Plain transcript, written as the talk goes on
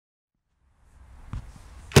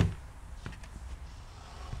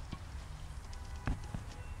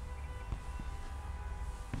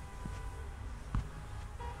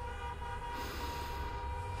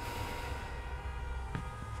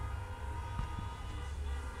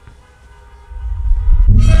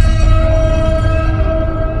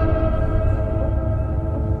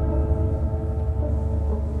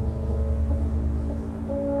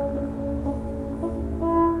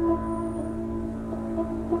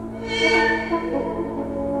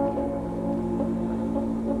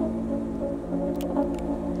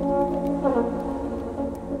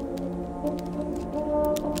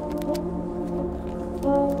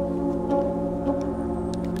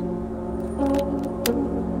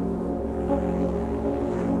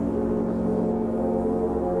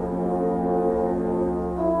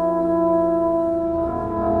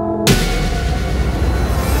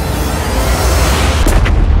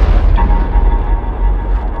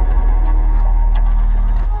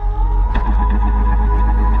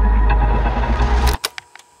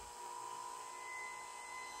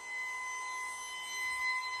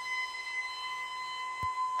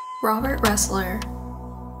Robert Ressler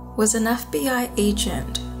was an FBI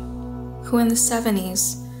agent who in the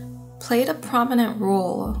 70s played a prominent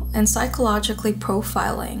role in psychologically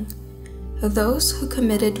profiling those who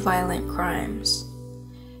committed violent crimes.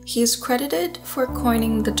 He is credited for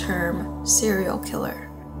coining the term serial killer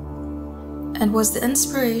and was the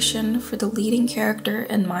inspiration for the leading character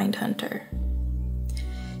in Mindhunter.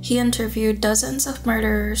 He interviewed dozens of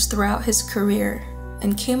murderers throughout his career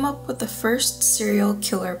and came up with the first serial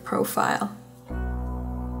killer profile.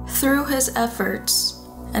 Through his efforts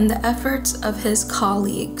and the efforts of his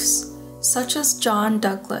colleagues, such as John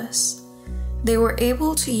Douglas, they were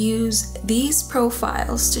able to use these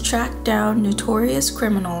profiles to track down notorious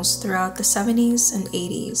criminals throughout the 70s and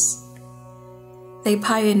 80s. They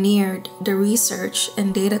pioneered the research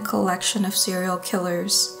and data collection of serial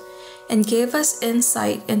killers and gave us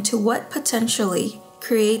insight into what potentially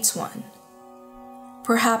creates one.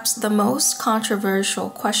 Perhaps the most controversial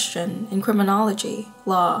question in criminology,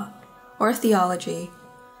 law, or theology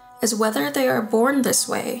is whether they are born this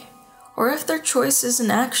way or if their choices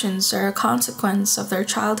and actions are a consequence of their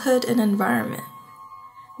childhood and environment.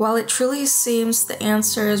 While it truly seems the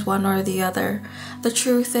answer is one or the other, the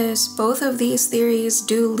truth is both of these theories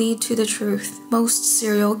do lead to the truth. Most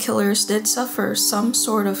serial killers did suffer some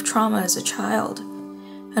sort of trauma as a child,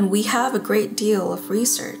 and we have a great deal of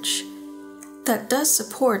research that does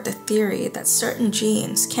support the theory that certain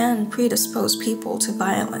genes can predispose people to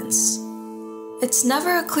violence. It's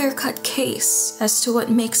never a clear-cut case as to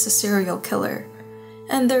what makes a serial killer,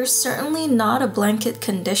 and there's certainly not a blanket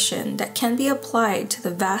condition that can be applied to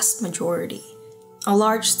the vast majority. A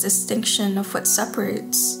large distinction of what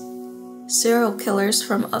separates serial killers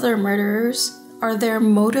from other murderers are their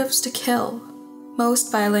motives to kill.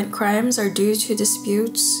 Most violent crimes are due to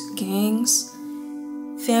disputes, gangs,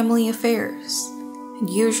 family affairs, and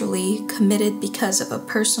usually committed because of a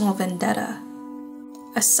personal vendetta.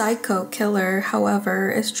 A psycho killer,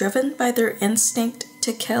 however, is driven by their instinct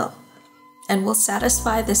to kill and will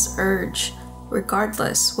satisfy this urge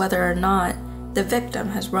regardless whether or not the victim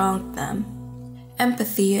has wronged them.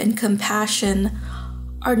 Empathy and compassion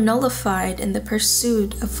are nullified in the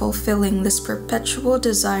pursuit of fulfilling this perpetual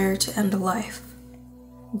desire to end a life.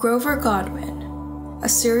 Grover Godwin, a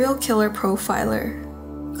serial killer profiler,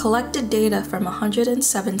 collected data from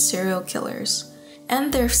 107 serial killers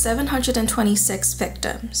and their 726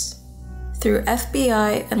 victims through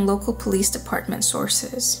FBI and local police department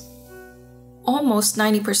sources. Almost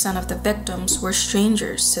 90% of the victims were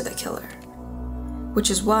strangers to the killer, which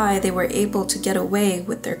is why they were able to get away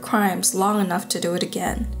with their crimes long enough to do it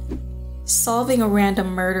again. Solving a random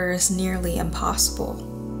murder is nearly impossible.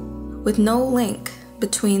 With no link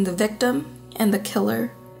between the victim and the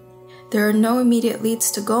killer, there are no immediate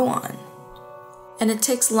leads to go on, and it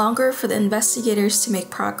takes longer for the investigators to make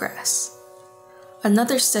progress.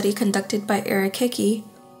 Another study conducted by Eric Hickey,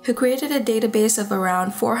 who created a database of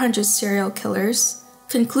around 400 serial killers,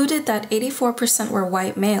 concluded that 84% were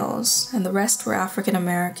white males and the rest were African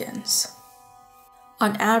Americans.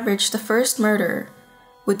 On average, the first murder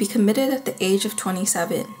would be committed at the age of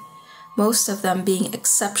 27, most of them being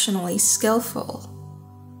exceptionally skillful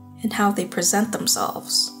in how they present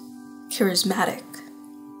themselves. Charismatic.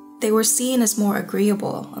 They were seen as more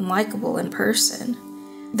agreeable and likable in person,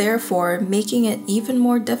 therefore making it even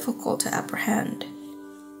more difficult to apprehend.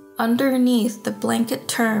 Underneath the blanket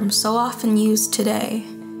term so often used today,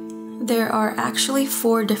 there are actually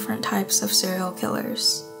 4 different types of serial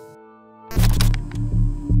killers.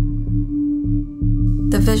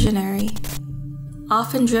 The visionary,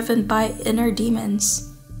 often driven by inner demons,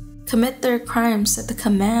 commit their crimes at the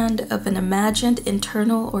command of an imagined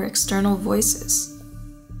internal or external voices,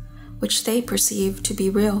 which they perceive to be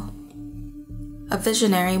real. A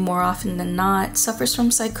visionary, more often than not, suffers from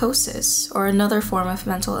psychosis or another form of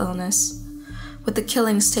mental illness, with the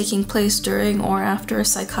killings taking place during or after a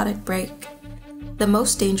psychotic break. The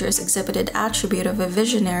most dangerous exhibited attribute of a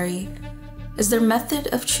visionary is their method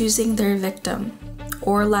of choosing their victim,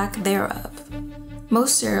 or lack thereof.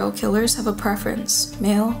 Most serial killers have a preference,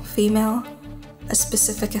 male, female, a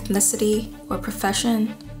specific ethnicity or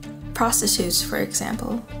profession. Prostitutes, for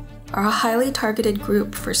example, are a highly targeted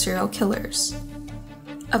group for serial killers.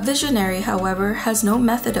 A visionary, however, has no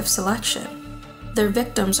method of selection. Their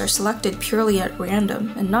victims are selected purely at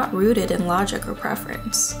random and not rooted in logic or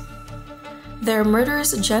preference. Their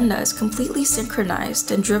murderous agenda is completely synchronized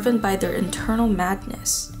and driven by their internal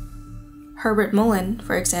madness. Herbert Mullen,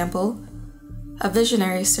 for example, a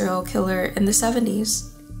visionary serial killer in the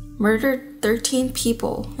 70s, murdered 13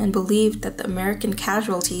 people and believed that the American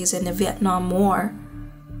casualties in the Vietnam War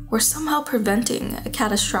were somehow preventing a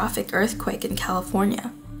catastrophic earthquake in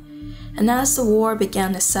California. and as the war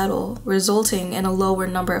began to settle, resulting in a lower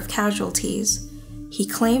number of casualties, he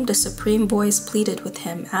claimed a supreme voice pleaded with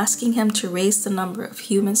him, asking him to raise the number of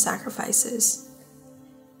human sacrifices.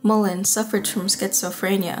 Mullen suffered from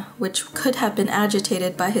schizophrenia, which could have been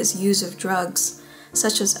agitated by his use of drugs,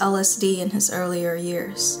 such as LSD in his earlier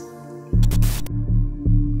years.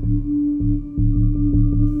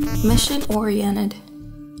 Mission-oriented.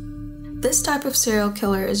 This type of serial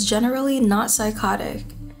killer is generally not psychotic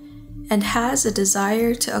and has a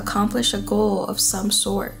desire to accomplish a goal of some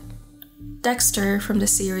sort. Dexter, from the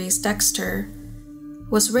series Dexter,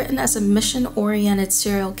 was written as a mission-oriented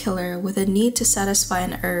serial killer with a need to satisfy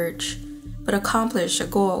an urge, but accomplish a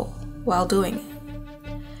goal while doing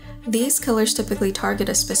it. These killers typically target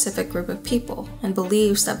a specific group of people and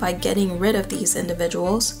believes that by getting rid of these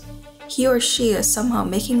individuals, he or she is somehow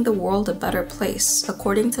making the world a better place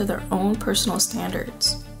according to their own personal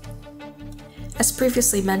standards. As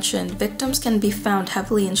previously mentioned, victims can be found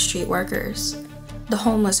heavily in street workers. The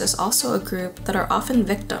homeless is also a group that are often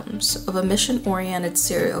victims of a mission-oriented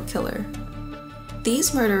serial killer.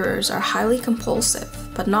 These murderers are highly compulsive,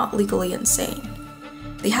 but not legally insane.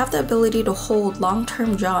 They have the ability to hold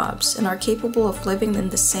long-term jobs and are capable of living in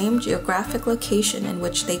the same geographic location in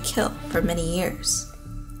which they kill for many years.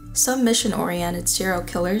 Some mission-oriented serial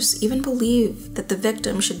killers even believe that the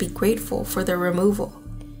victim should be grateful for their removal,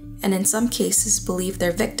 and in some cases believe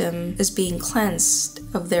their victim is being cleansed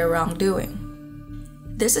of their wrongdoing.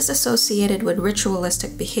 This is associated with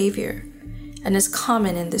ritualistic behavior and is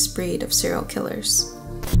common in this breed of serial killers.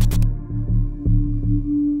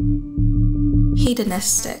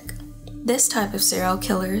 Hedonistic. This type of serial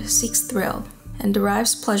killer seeks thrill and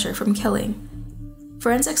derives pleasure from killing.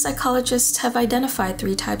 Forensic psychologists have identified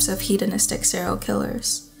 3 types of hedonistic serial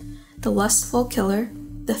killers: the lustful killer,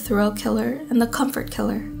 the thrill killer, and the comfort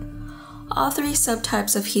killer. All 3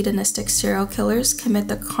 subtypes of hedonistic serial killers commit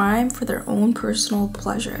the crime for their own personal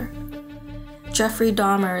pleasure. Jeffrey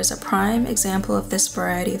Dahmer is a prime example of this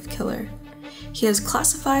variety of killer. He is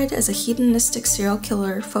classified as a hedonistic serial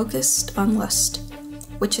killer focused on lust,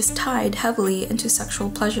 which is tied heavily into sexual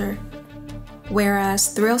pleasure.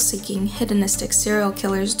 Whereas thrill-seeking hedonistic serial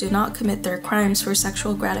killers do not commit their crimes for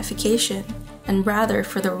sexual gratification, and rather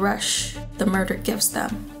for the rush the murder gives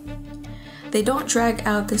them. They don't drag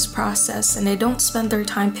out this process, and they don't spend their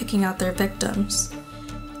time picking out their victims.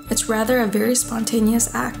 It's rather a very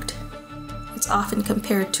spontaneous act. It's often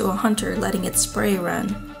compared to a hunter letting its prey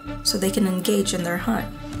run, so they can engage in their hunt.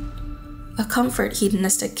 A comfort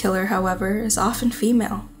hedonistic killer, however, is often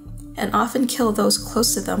female, and often kill those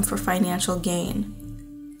close to them for financial gain.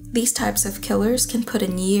 These types of killers can put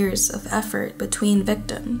in years of effort between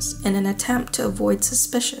victims in an attempt to avoid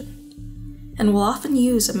suspicion, and will often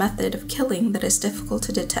use a method of killing that is difficult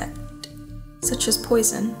to detect, such as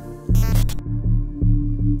poison.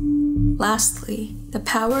 Lastly, the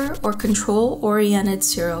power or control-oriented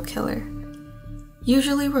serial killer,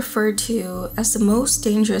 usually referred to as the most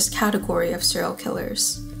dangerous category of serial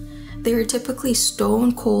killers. They are typically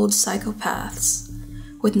stone-cold psychopaths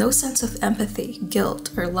with no sense of empathy,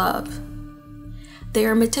 guilt, or love. They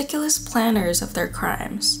are meticulous planners of their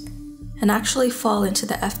crimes and actually fall into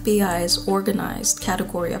the FBI's organized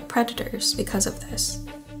category of predators because of this.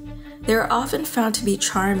 They are often found to be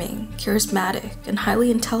charming, charismatic, and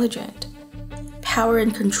highly intelligent. Power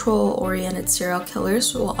and control-oriented serial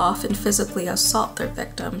killers will often physically assault their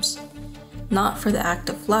victims, not for the act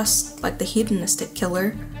of lust like the hedonistic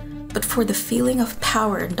killer, but for the feeling of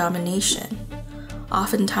power and domination.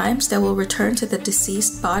 Oftentimes, they will return to the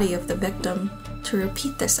deceased body of the victim to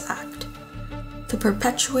repeat this act, to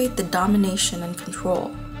perpetuate the domination and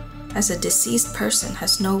control, as a deceased person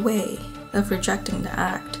has no way of rejecting the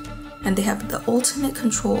act, and they have the ultimate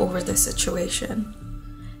control over the situation.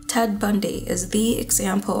 Ted Bundy is the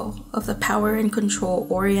example of the power and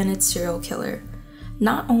control-oriented serial killer.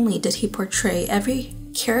 Not only did he portray every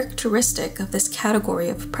characteristic of this category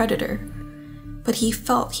of predator, but he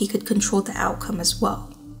felt he could control the outcome as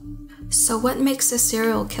well. So what makes a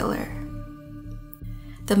serial killer?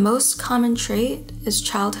 The most common trait is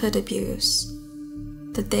childhood abuse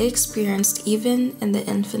that they experienced even in the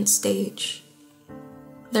infant stage.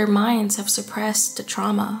 Their minds have suppressed the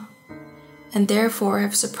trauma and therefore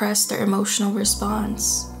have suppressed their emotional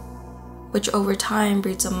response, which over time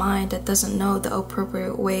breeds a mind that doesn't know the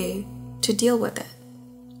appropriate way to deal with it,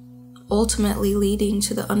 ultimately leading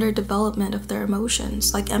to the underdevelopment of their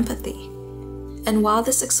emotions, like empathy. And while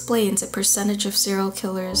this explains a percentage of serial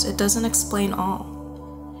killers, it doesn't explain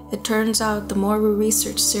all. It turns out the more we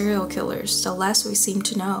research serial killers, the less we seem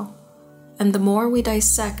to know. And the more we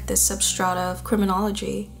dissect this substrata of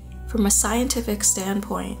criminology from a scientific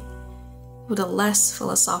standpoint, with a less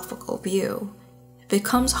philosophical view, it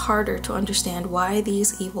becomes harder to understand why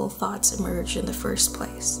these evil thoughts emerge in the first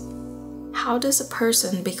place. How does a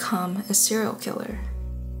person become a serial killer?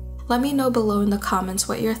 Let me know below in the comments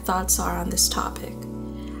what your thoughts are on this topic.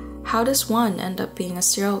 How does one end up being a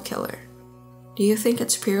serial killer? Do you think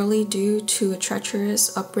it's purely due to a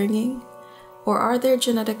treacherous upbringing, or are there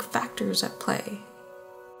genetic factors at play?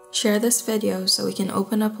 Share this video so we can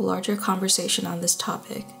open up a larger conversation on this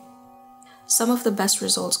topic. Some of the best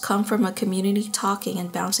results come from a community talking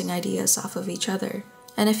and bouncing ideas off of each other.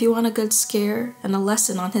 And if you want a good scare and a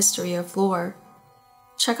lesson on history of lore,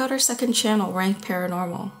 check out our second channel, Rank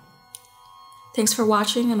Paranormal. Thanks for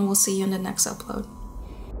watching, and we'll see you in the next upload.